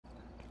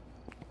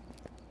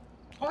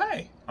Oh,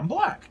 hey, I'm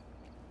black.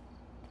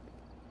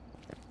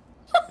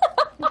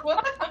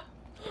 What?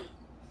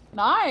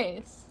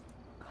 Nice.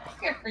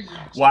 Good for you.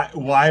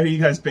 Why are you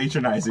guys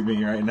patronizing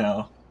me right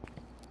now?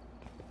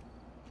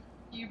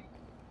 You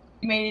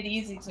made it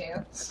easy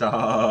to.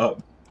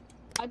 Stop.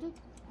 I just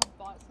have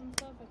bought some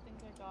stuff. I think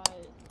I got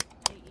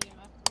an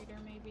EMF reader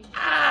maybe.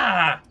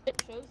 Ah!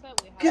 It shows that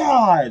we have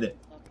God!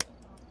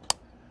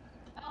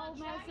 Oh,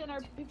 Madison,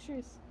 our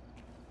pictures.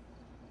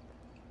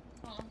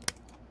 Oh.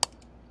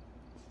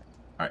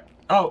 Alright.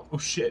 Oh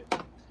shit.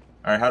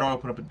 Alright, how do I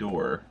open up a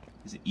door?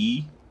 Is it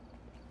E?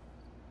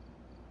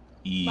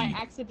 E. My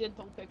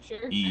accidental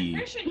picture. E. I'm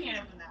pretty sure you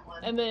can't open that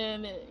one. And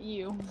then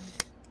you.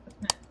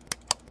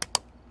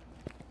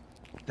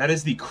 That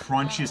is the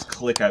crunchiest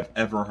click I've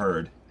ever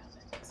heard.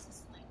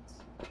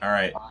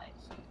 Alright.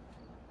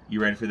 You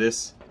ready for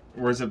this?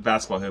 Where's the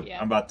basketball hoop? Yeah.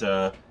 I'm about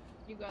to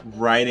You got this.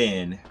 right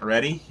in.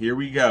 Ready? Here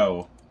we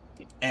go.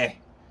 Eh.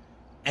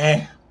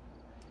 Eh.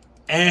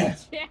 Eh.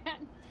 Jan.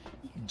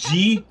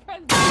 G.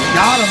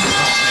 Got him.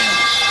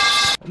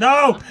 Oh, man.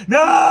 No!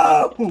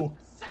 No!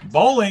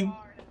 Bowling.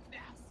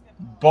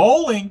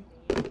 Bowling.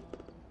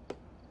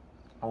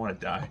 I want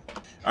to die.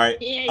 Alright.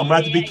 I'm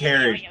about to be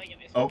carried.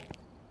 Oh.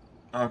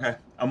 Okay.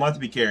 I'm about to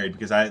be carried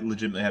because I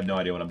legitimately have no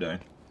idea what I'm doing.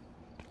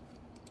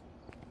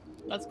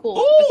 That's cool.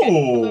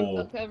 Ooh. Okay,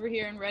 look over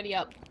here and ready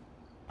up.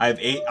 I have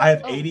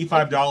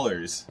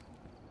 $85.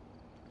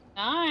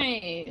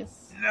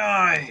 Nice.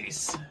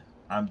 Nice.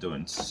 I'm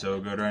doing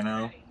so good right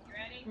now.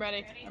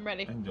 Ready. I'm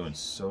ready. I'm doing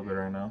so good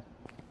right now.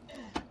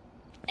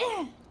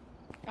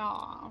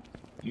 Aw.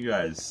 You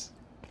guys,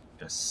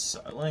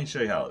 let me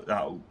show you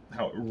how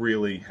it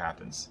really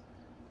happens.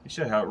 Let me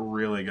show you how it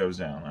really goes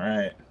down. All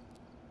right.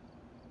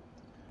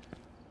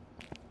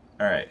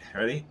 All right.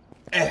 Ready?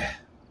 All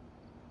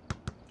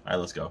right.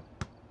 Let's go.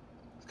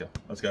 Let's go.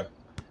 Let's go.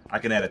 I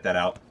can edit that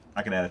out.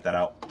 I can edit that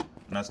out.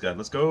 That's good.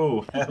 Let's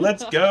go.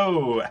 Let's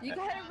go. You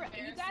got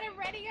it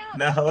ready up.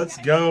 Now let's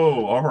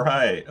go. All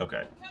right.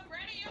 Okay.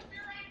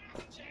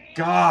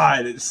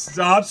 God,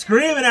 stop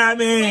screaming at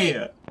me.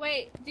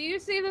 Wait, do you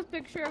see this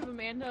picture of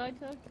Amanda I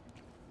took?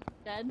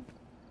 Dead?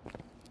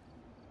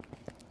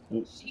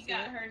 She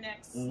got her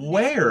next.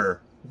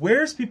 Where?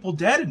 Where's people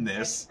dead in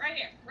this? Right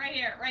here. Right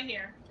here. Right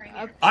here. Right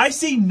here. I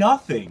see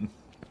nothing.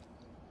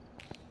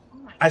 Oh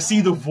my I see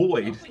God. the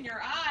void. Open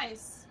your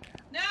eyes.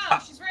 No,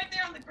 she's right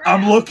there on the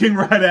ground. I'm looking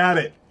right at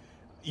it.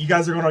 You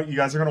guys are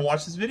gonna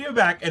watch this video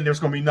back, and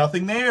there's gonna be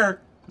nothing there.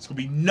 There's gonna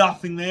be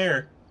nothing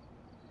there.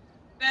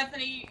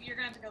 Bethany, you're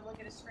gonna have to go look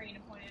at his screen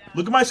and point it out.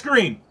 Look at my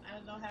screen. I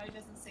don't know how he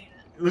doesn't see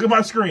it. Look at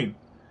my screen.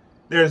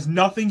 There's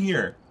nothing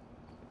here.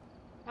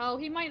 Oh,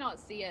 he might not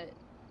see it.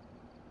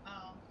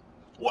 Oh.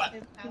 What?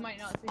 He might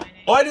not see it.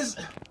 Oh,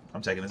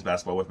 I'm taking this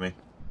basketball with me.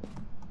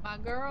 My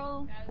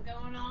girl. What's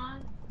going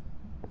on?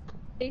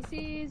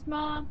 Stacy's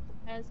mom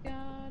has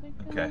got it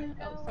going. Okay.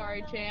 Oh,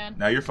 sorry, Chan.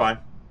 No, you're fine.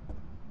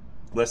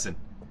 Listen,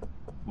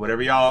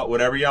 whatever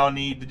y'all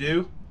need to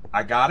do,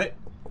 I got it.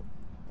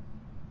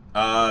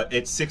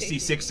 It's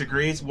 66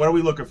 degrees. What are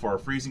we looking for?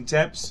 Freezing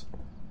temps?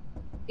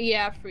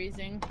 Yeah,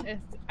 freezing.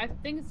 I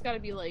think it's got to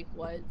be like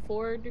what,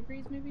 4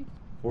 degrees maybe?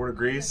 4 It's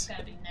degrees?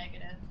 gotta be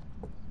negative.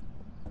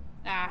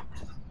 Ah.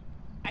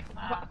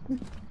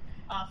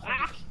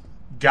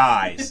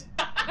 Guys,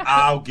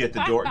 I'll get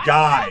the door.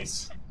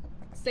 Guys.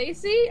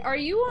 Stacy, are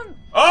you on?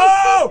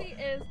 Oh!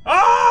 Stacy is.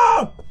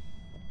 Oh!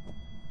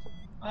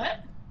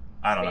 What?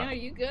 I don't Man, know. are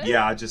you good?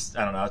 Yeah, I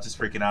don't know. I was just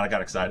freaking out. I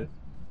got excited.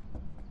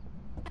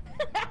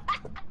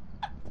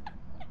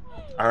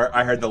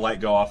 I heard the light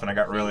go off and I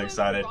got really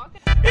excited.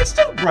 It's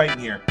still bright in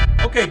here.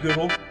 Okay,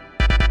 Google.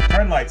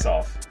 Turn lights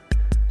off.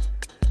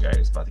 Guys,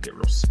 it's about to get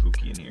real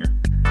spooky in here.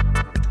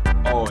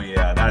 Oh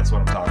yeah, that's what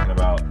I'm talking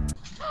about.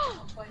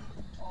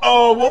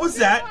 Oh, what was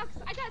that? Box.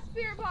 I got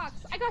spirit box.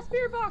 I got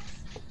spirit box.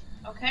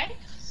 Okay.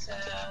 So,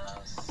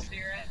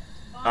 spirit.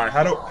 All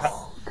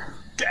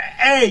right,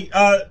 Hey,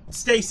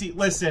 Stacy,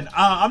 listen.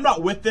 I'm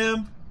not with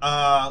them.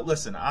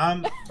 Listen,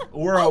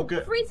 we're all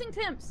good. Freezing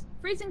temps.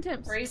 Freezing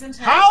temps. Freezing temps.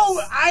 How?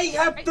 I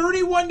have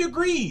 31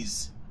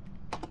 degrees.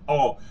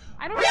 Oh.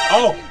 I don't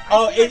know.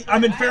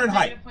 I'm in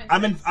Fahrenheit.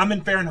 I'm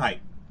in Fahrenheit,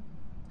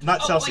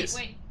 not Celsius.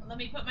 Wait. Let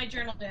me put my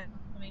journal down.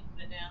 Let me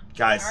put it down.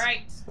 Guys.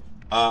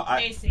 All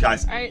right.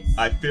 Guys, All right.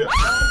 I feel.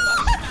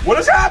 What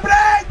is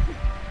happening?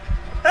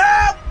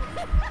 Help!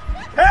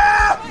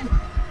 Help!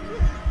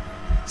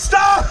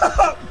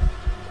 Stop!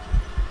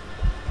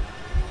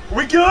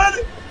 We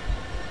good?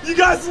 You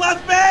guys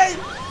left me?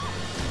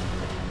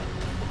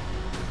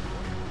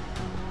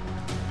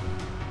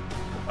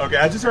 Okay,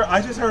 I just heard.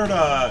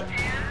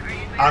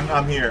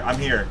 I'm here. I'm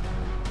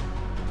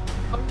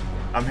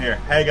here.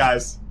 Hey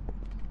guys.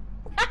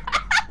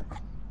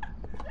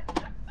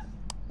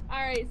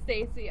 Alright,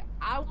 Stacy.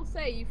 I will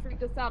say you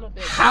freaked us out a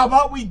bit. How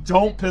about we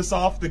don't piss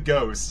off the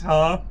ghost,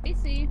 huh?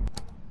 Stacy.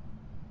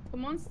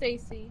 Come on,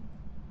 Stacy.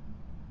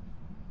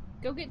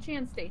 Go get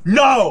Chan, Stacy.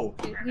 No!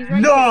 He's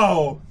right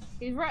No!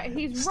 Here. He's right.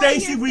 He's Stacy,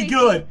 right here, we Stacey.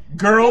 good.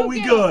 Girl, Go we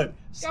get good. him.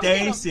 Go get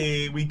him.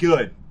 Stacy, we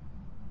good.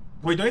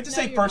 Wait, do I have to No,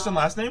 say you're first and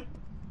not. last name?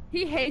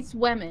 He hates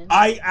women.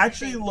 I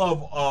actually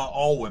love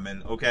all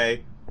women,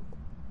 okay?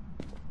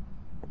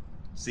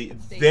 See,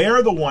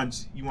 they're the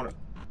ones you want to...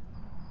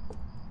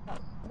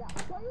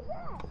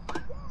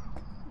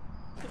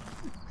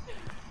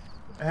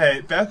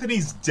 Hey,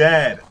 Bethany's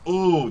dead.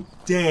 Ooh,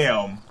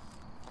 damn.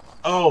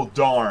 Oh,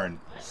 darn.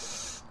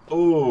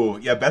 Ooh,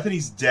 yeah,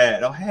 Bethany's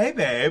dead. Oh, hey,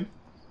 babe.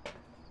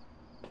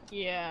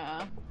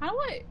 Yeah. How do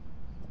I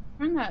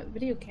turn that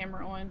video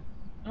camera on?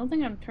 I don't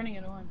think I'm turning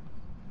it on.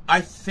 I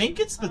think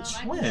it's the I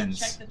can twins.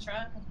 check the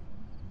truck.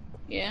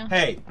 Yeah.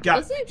 Hey,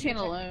 guys. Let's leave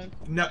channel alone.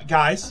 No,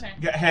 guys.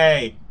 Okay.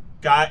 Hey,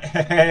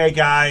 hey,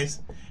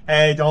 guys.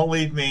 Hey, don't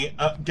leave me,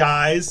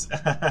 guys.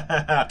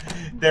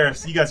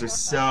 You guys are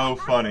so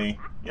funny.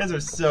 You guys are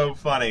so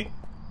funny.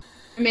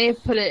 I may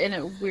have put it in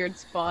a weird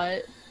spot.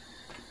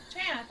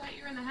 Chan, I thought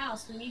you were in the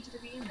house. We need you to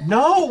be in there.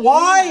 No,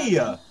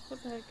 why?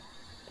 What the heck?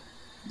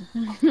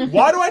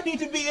 Why do I need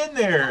to be in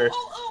there?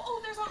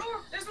 Oh, there's an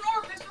orb. There's an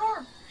orb. There's an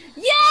orb.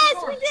 Yes,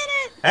 we did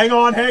it! Hang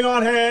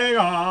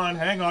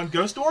on.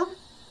 Ghost orb?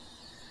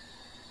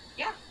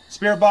 Yeah.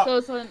 Spirit box. So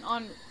it's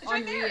on It's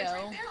right there. It's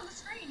Rio. right there on the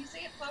screen. You see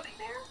it floating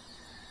there?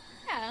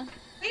 Yeah.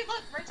 Wait,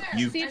 look, right there.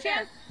 You- See, right Chan?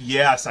 there.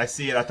 Yes, I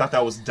see it. I thought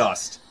that was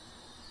dust.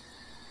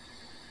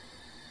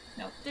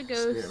 Nope. The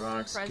ghost, Spirit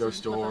box, present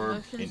ghost with a orb,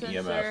 motion and sensor.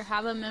 EMF.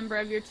 Have a member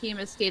of your team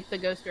escape the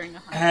ghost during a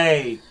hunt.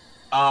 Hey,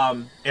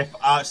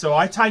 so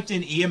I typed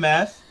in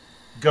EMF,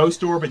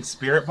 ghost orb, and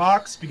spirit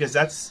box because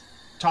that's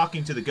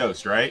talking to the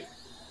ghost, right?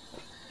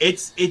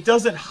 It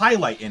doesn't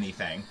highlight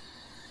anything.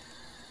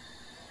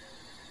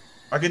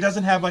 Like it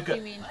doesn't have like What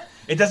a. do you mean?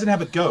 It doesn't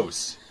have a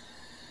ghost.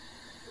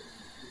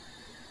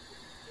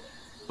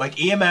 Like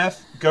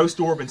EMF, ghost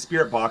orb, and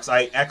spirit box,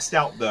 I X'd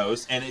out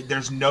those, and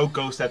there's no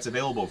ghost that's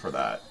available for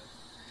that.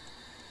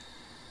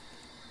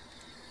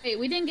 Wait,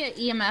 we didn't get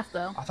EMF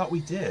though. I thought we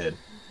did.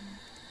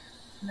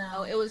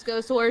 No, it was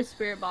ghost orb,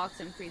 spirit box,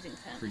 and freezing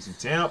temp. Freezing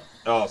temp.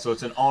 Oh, so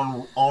it's an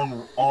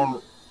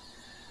Onryo.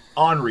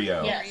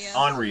 Yes.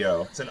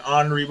 Onryo. It's an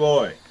Onry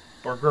boy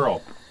or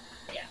girl.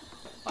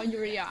 On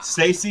your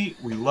Stacy,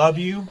 we love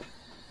you.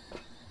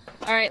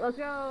 All right, let's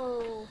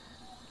go.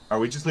 Are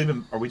we just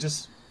leaving? Are we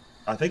just?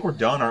 I think we're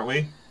done, aren't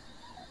we?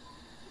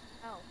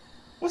 Oh.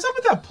 What's up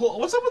with that?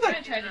 What's up with I'm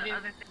that? gonna try to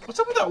do. What's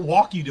up with that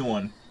walk you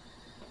doing?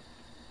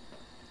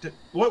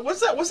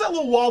 What's that? What's that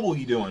little wobble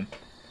you doing?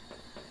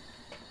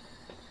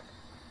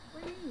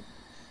 What do you mean?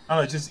 I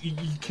don't know. Just your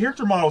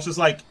character model's just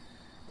like,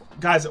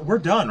 guys, we're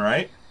done,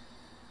 right?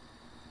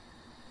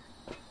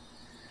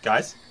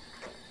 Guys.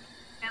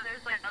 Yeah,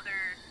 there's like other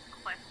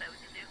quests that we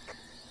can do.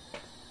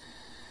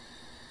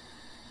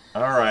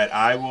 All right,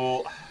 I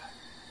will.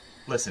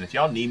 Listen, if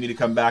y'all need me to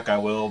come back, I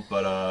will.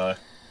 But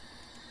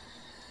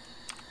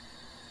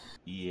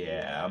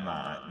yeah, I'm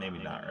not. Maybe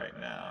not right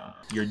now.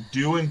 You're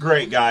doing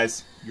great,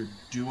 guys. You're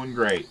doing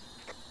great.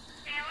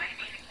 Yeah, why are you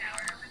being a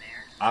coward over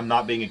there? I'm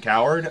not being a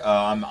coward.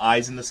 I'm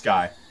eyes in the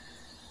sky,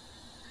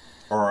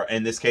 or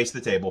in this case,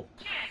 the table.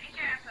 Yeah, get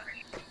your ass over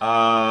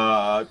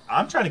here.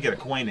 I'm trying to get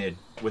acquainted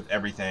with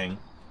everything.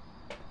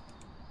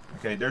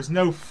 Okay, there's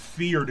no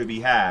fear to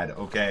be had.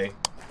 Okay.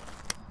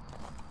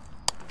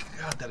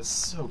 God, that is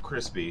so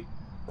crispy.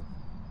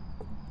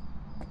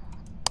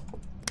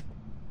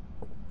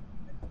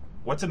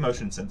 What's a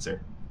motion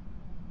sensor?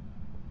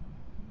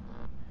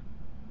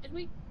 Did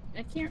we?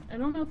 I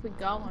don't know if we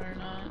got one or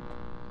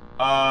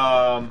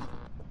not.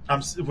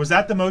 Was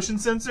that the motion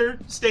sensor,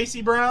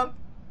 Stacy Brown?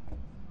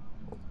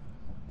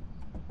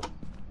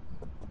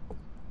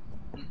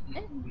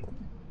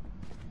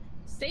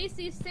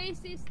 Stacy.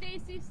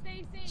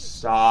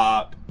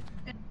 Stop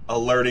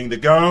alerting the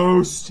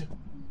ghost.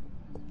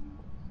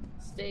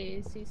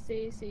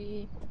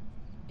 Stacy.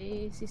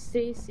 Yeah,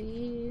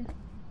 Stacy.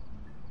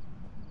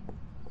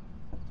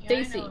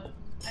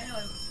 I know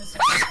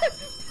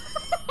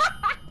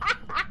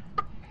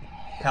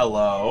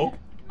Hello?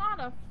 Not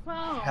a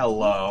phone.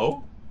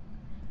 Hello?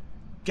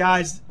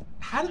 Guys,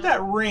 how did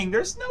that ring?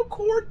 There's no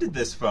cord to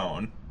this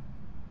phone.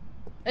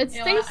 It's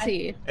You know what,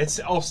 Stacy. It's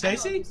Stacy?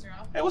 Stacy?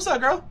 Hey, what's up,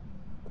 girl?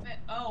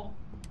 Oh.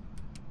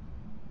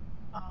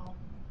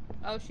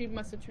 Oh, she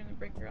must have turned the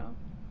breaker off.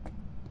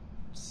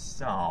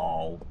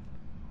 So,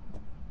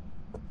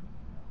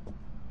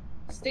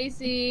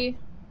 Stacy.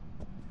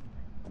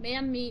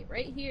 Man meat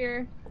right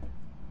here.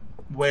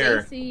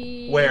 where?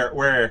 Stacy.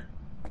 Where?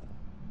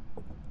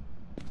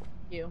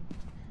 You.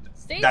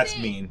 Stacy. That's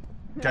mean.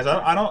 Guys,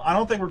 I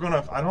don't think we're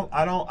gonna.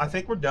 I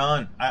think we're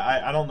done.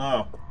 I don't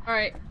know. All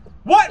right.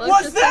 What Let's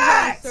was just go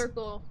that? in a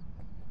circle.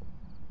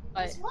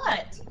 What?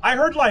 What? I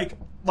heard like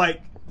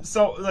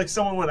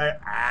someone went like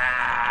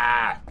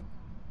ah.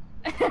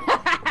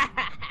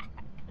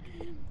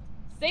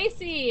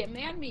 Stacy,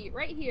 man meat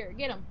right here.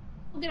 Get him.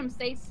 Get him,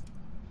 Stace.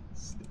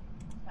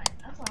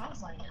 That's what I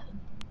was like.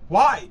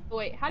 Why? Oh,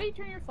 wait, how do you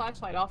turn your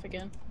flashlight off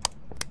again?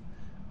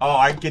 Oh,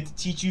 I get to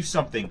teach you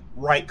something.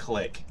 Right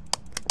click.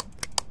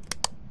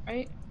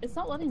 Right? It's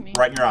not letting me.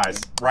 Right in your eyes.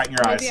 Right in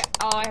your eyes. Maybe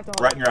I have to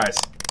hold Right in your eyes.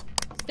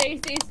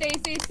 Stacy.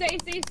 Stacy.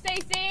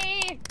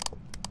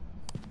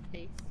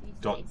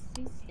 Don't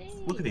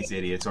Stacy. look at these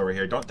idiots over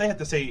here. Don't they have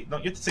to say?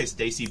 Don't you have to say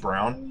Stacy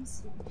Brown?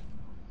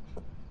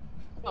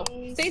 Oh,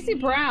 Stacy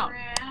Brown.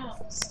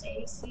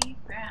 Stacy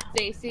Brown.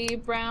 Stacy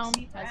Brown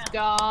has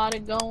got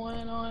it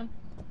going on.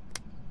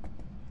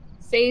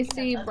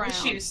 Stacy Yeah, Brown.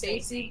 shoot, Stacy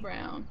Stacy.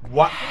 Brown.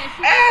 What?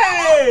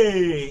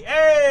 Hey!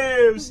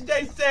 Hey,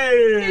 Stacy!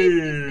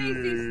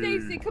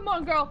 Stacy, come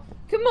on, girl.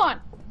 Come on.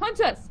 Hunt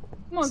us.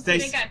 Come on, I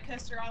Stacy. think I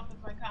pissed her off with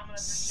my comment of her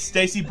shoes.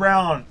 Stacy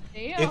Brown,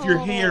 if you're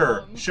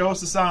here, Damn. show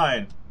us a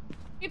sign.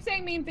 Keep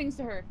saying mean things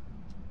to her.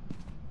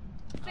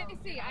 Oh,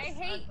 Stacy, I that's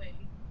hate ugly.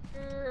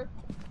 your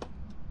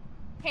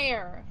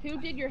hair. Who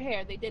did your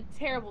hair? They did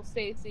terrible,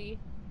 Stacy.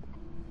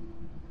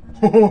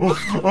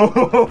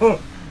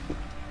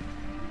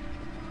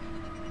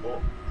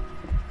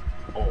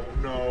 Oh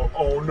no,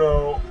 oh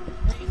no.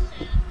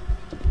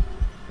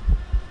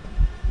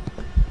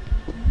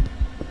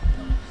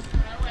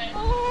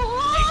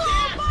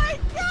 Oh my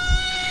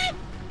god!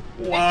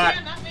 What?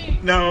 Not me.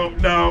 No,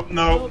 no,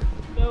 no,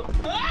 Nope.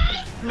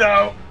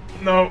 no,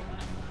 no,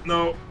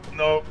 no,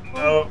 no,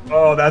 no.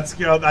 Oh, that's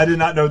good. I did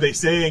not know they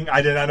sang.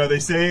 I did not know they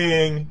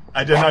sang.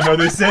 I did not know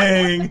they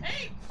sang.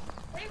 Hey,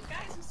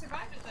 guys, we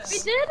survived with We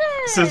this. did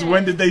it! Says,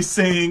 when did they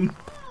sing?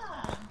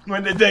 Ah,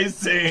 When did they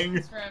sing?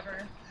 it's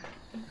forever.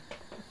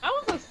 That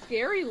was a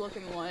scary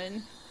looking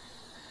one.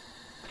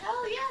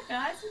 Hell yeah,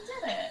 guys, we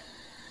did it.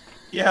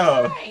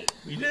 Yeah, Right.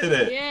 we did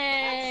it.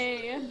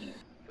 Yay!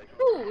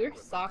 Ooh, we're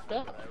stocked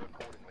up.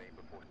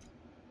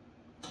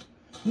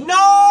 No!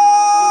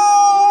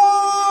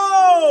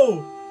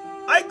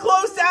 I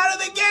closed out of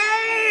the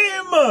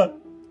game!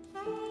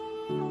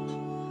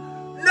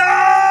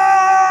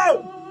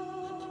 No!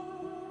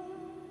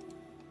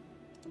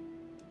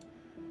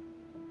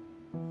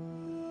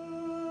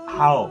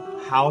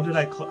 How did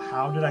I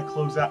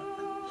close out?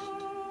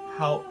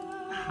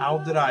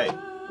 How did I?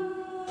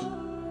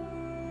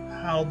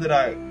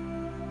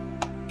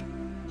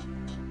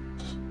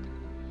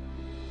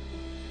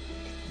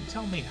 You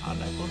tell me, how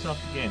did I close out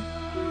the game?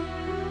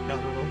 No,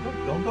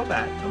 don't go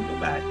back. Don't go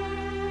back.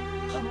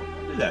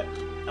 Don't do that.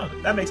 No,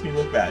 that makes me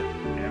look bad.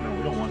 Yeah, no,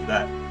 we don't want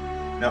that.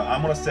 No,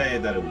 I'm gonna say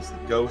that it was the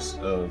ghost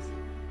of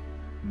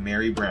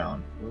Mary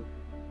Brown.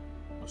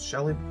 Oh,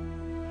 Shelley.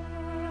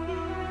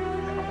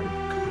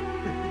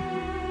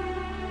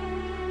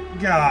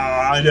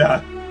 God.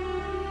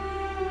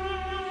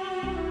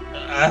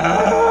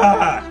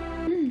 Ah!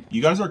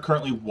 You guys are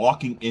currently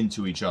walking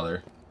into each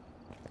other.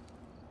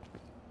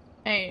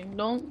 Hey,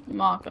 don't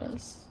mock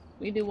us.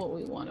 We do what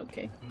we want,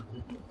 okay?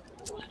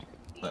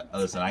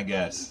 Listen, I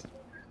guess.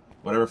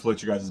 Whatever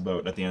floats your guys'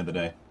 boat at the end of the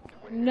day.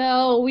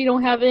 No, we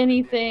don't have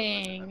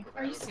anything.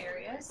 Are you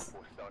serious?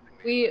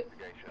 We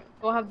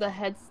don't have the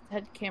head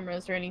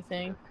cameras or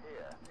anything.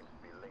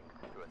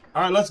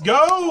 Alright, let's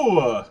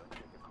go!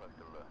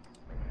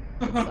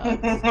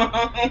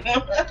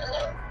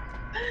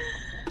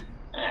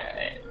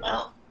 Alright,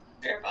 well,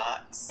 your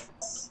box.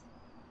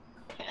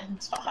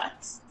 And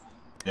box.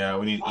 Yeah,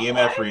 we need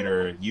EMF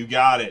reader. You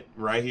got it.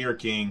 Right here,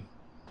 King.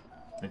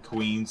 And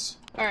Queens.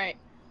 Alright.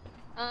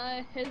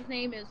 His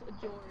name is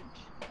George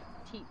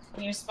Teat.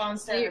 And he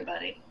responds to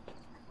everybody.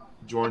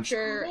 George.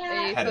 Capture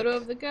a Had photo it.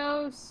 of the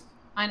ghost.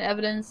 Find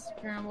evidence,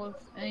 turn with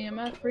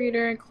EMF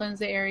reader, and cleanse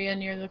the area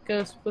near the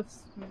ghost with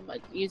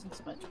smudge. Using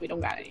smudge. We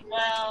don't got any.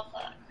 Well,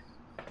 fuck.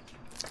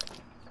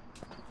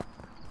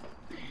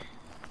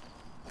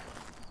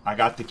 I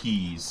got the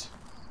keys.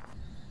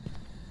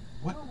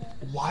 What?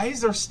 Why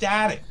is there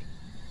static?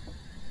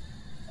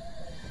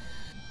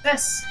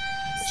 This.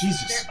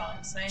 Jesus. Your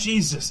box, man.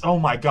 Jesus. Oh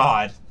my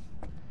God.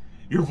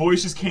 Your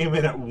voice just came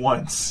in at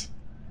once.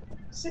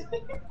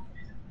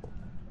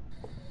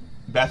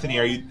 Bethany,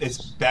 are you...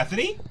 It's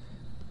Bethany?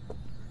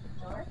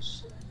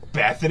 George?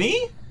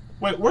 Bethany?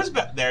 Wait, where's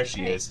Beth? There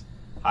she Hey. is.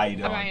 How you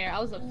doing? I'm right here. I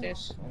was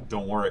upstairs.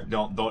 Don't worry.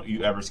 Don't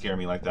you ever scare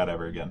me like that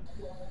ever again.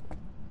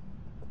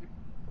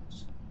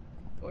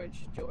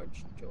 George.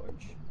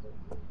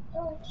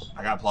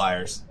 I got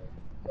pliers.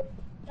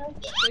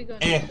 What are you gonna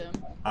Eh. do with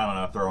them? I don't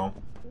know. Throw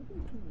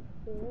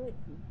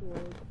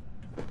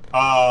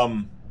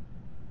them.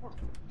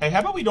 Hey, how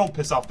about we don't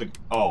piss off the...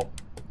 Oh.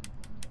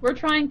 We're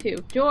trying to.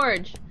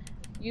 George,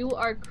 you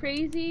are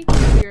crazy.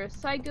 You're a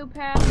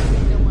psychopath.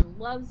 No one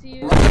loves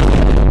you.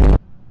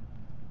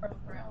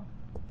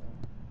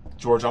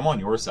 George, I'm on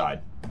your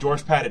side.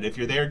 George Pettit, if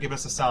you're there, give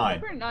us a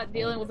sign. We're not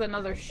dealing with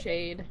another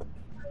shade.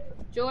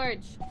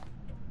 George.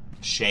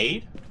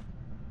 Shade?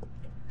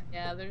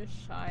 Yeah, they're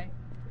just shy.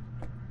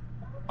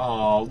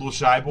 Oh, little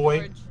shy boy.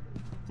 George.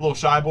 Little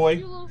shy boy.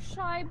 You little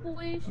shy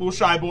boy. Little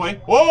shy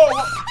boy. Whoa!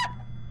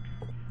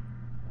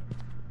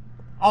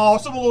 Oh,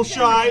 some little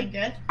shy.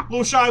 Good.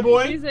 Little shy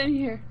boy. He's in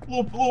here.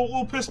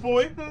 Little piss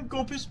boy.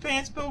 Go piss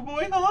pants, pill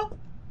boy, huh?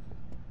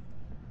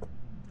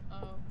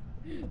 Oh.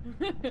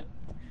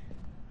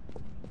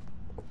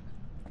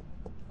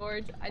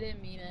 George, I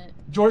didn't mean it.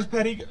 George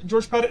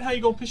Pettit, how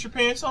you gonna piss your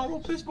pants on, little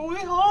piss boy,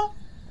 huh?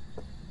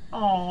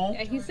 Oh.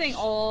 Yeah, he's saying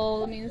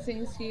all the mean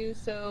things to you,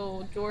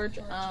 so George,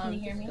 can you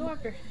hear just me? go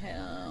after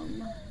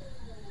him.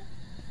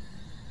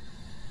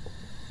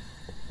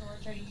 George,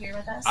 George, are you here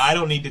with us? I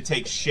don't need to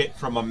take shit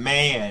from a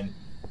man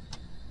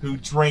who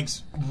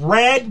drinks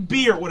red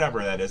beer, whatever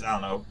that is. I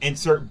don't know.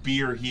 Insert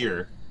beer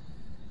here.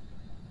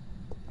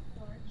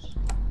 George.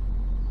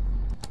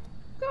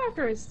 Go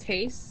after his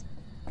taste.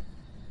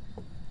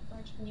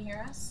 George, can you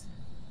hear us?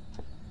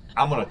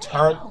 I'm gonna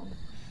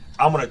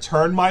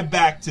turn my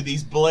back to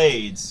these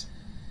blades.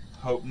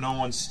 Hope no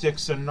one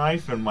sticks a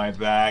knife in my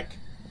back.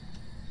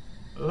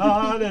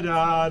 La da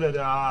da da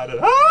da da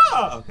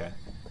da. Okay.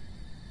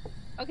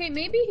 Okay,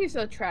 maybe he's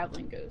a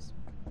traveling ghost.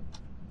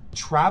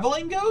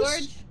 Traveling ghost?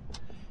 George.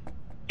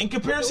 In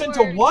comparison to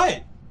George.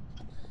 what?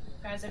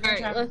 Guys, I've All been right,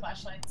 traveling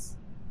flashlights.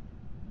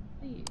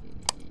 There you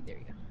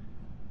go.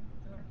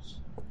 George.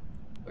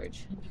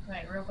 George. Be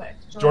quiet, real quick.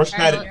 George can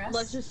had you it. hear us?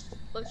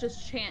 Let's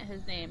just chant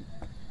his name.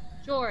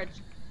 George.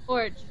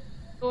 George.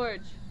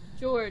 George.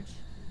 George.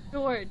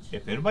 George.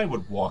 If anybody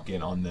would walk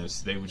in on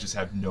this, they would just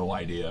have no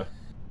idea.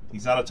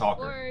 He's not a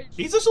talker. George.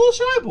 He's just a little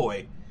shy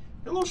boy.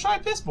 A little shy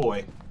piss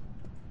boy.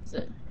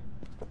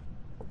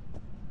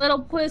 Little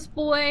piss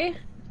boy.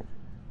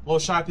 Little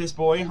shy piss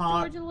boy,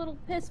 huh? George, a little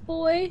piss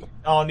boy.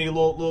 Oh, need a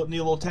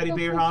little teddy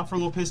bear, huh? For a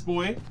little piss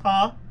boy,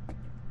 huh?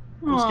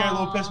 Little scared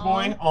little piss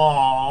boy.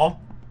 Aww.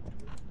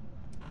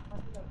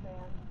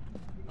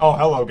 Oh,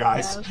 hello,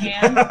 guys.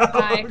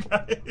 Hi.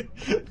 Okay.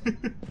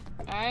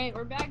 Alright,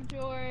 we're back,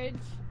 George.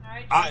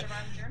 Alright, I- George,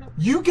 around the journal.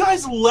 You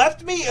guys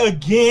left me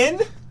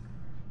again?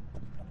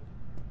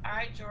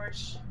 Alright,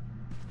 George.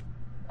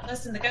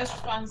 Listen, the ghost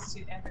responds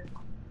to everyone.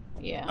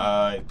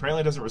 Yeah.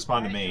 Apparently doesn't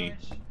respond to Alright, me.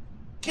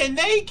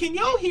 George. Can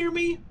y'all hear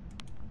me?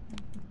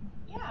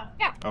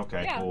 Yeah.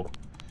 Okay, Yeah. cool.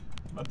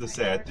 About to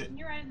say, George, can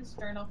you write in this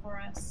journal for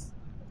us?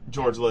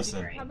 George,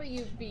 listen. How about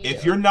you be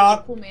If a you're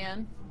not- cool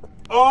man?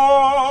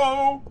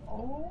 Oh!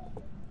 Oh.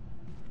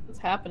 What's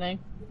happening?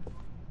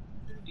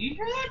 Do you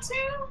hear that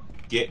too?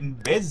 Getting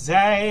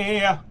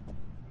busy.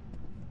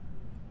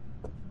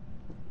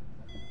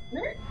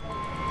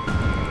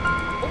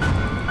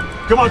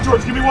 Come on,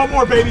 George, give me one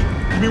more, baby.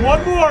 Give me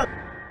one more.